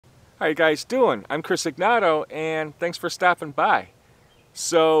How you guys doing? I'm Chris Egnoto, and thanks for stopping by.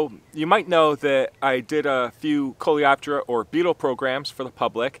 So you might know that I did a few Coleoptera or beetle programs for the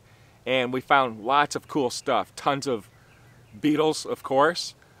public, and we found lots of cool stuff. Tons of beetles, of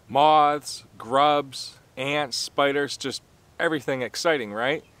course, moths, grubs, ants, spiders, just everything exciting,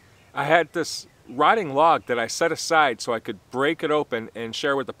 right? I had this rotting log that I set aside so I could break it open and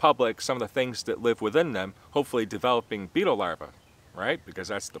share with the public some of the things that live within them, hopefully developing beetle larvae, right? Because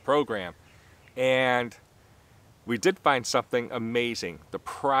that's the program. And we did find something amazing, the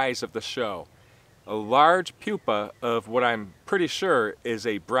prize of the show. A large pupa of what I'm pretty sure is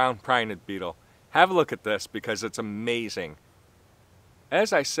a Brown Prionid Beetle. Have a look at this because it's amazing.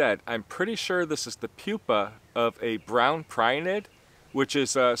 As I said, I'm pretty sure this is the pupa of a Brown Prionid, which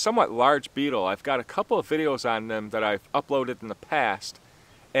is a somewhat large beetle. I've got a couple of videos on them that I've uploaded in the past,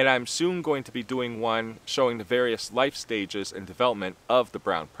 and I'm soon going to be doing one showing the various life stages and development of the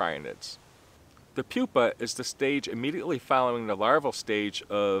Brown Prionids. The pupa is the stage immediately following the larval stage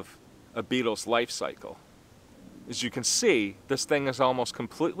of a beetle's life cycle. As you can see, this thing is almost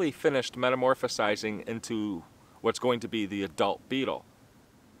completely finished metamorphosizing into what's going to be the adult beetle.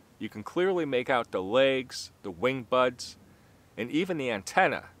 You can clearly make out the legs, the wing buds, and even the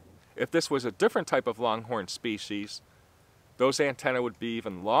antenna. If this was a different type of longhorn species, those antennae would be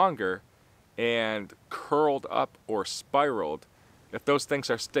even longer and curled up or spiraled. If those things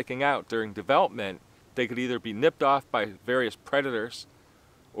are sticking out during development, they could either be nipped off by various predators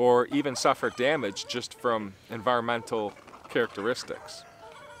or even suffer damage just from environmental characteristics.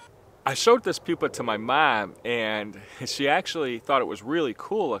 I showed this pupa to my mom, and she actually thought it was really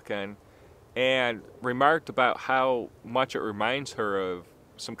cool looking and remarked about how much it reminds her of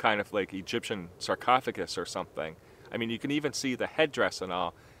some kind of like Egyptian sarcophagus or something. I mean, you can even see the headdress and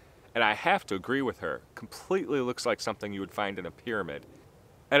all, and I have to agree with her. Completely looks like something you would find in a pyramid.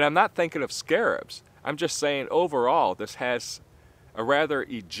 And I'm not thinking of scarabs. I'm just saying overall this has a rather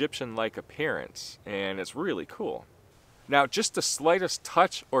Egyptian-like appearance, and it's really cool. Now, just the slightest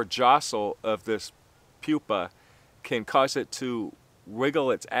touch or jostle of this pupa can cause it to wriggle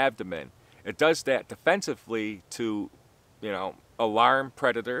its abdomen. It does that defensively to, alarm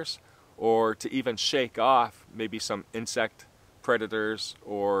predators or to even shake off maybe some insect predators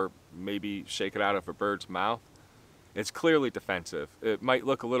or maybe shake it out of a bird's mouth. It's clearly defensive. It might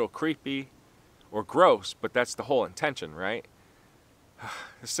look a little creepy or gross, but that's the whole intention, right?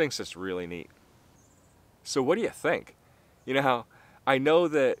 This thing's just really neat. So what do you think? I know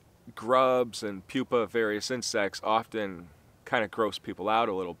that grubs and pupa of various insects often kind of gross people out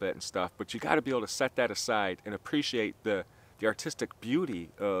a little bit and stuff, but you got to be able to set that aside and appreciate the artistic beauty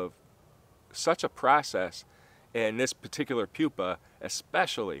of such a process, and this particular pupa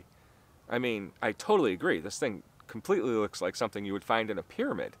especially. I mean, I totally agree. This thing completely looks like something you would find in a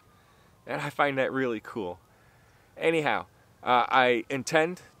pyramid, and I find that really cool. Anyhow, I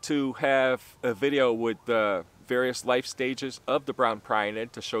intend to have a video with the various life stages of the Brown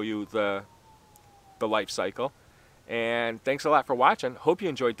Prionid to show you the life cycle. And thanks a lot for watching. Hope you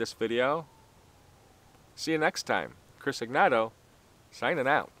enjoyed this video. See you next time. Chris Egnoto, signing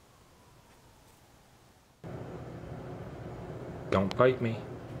out. Don't bite me.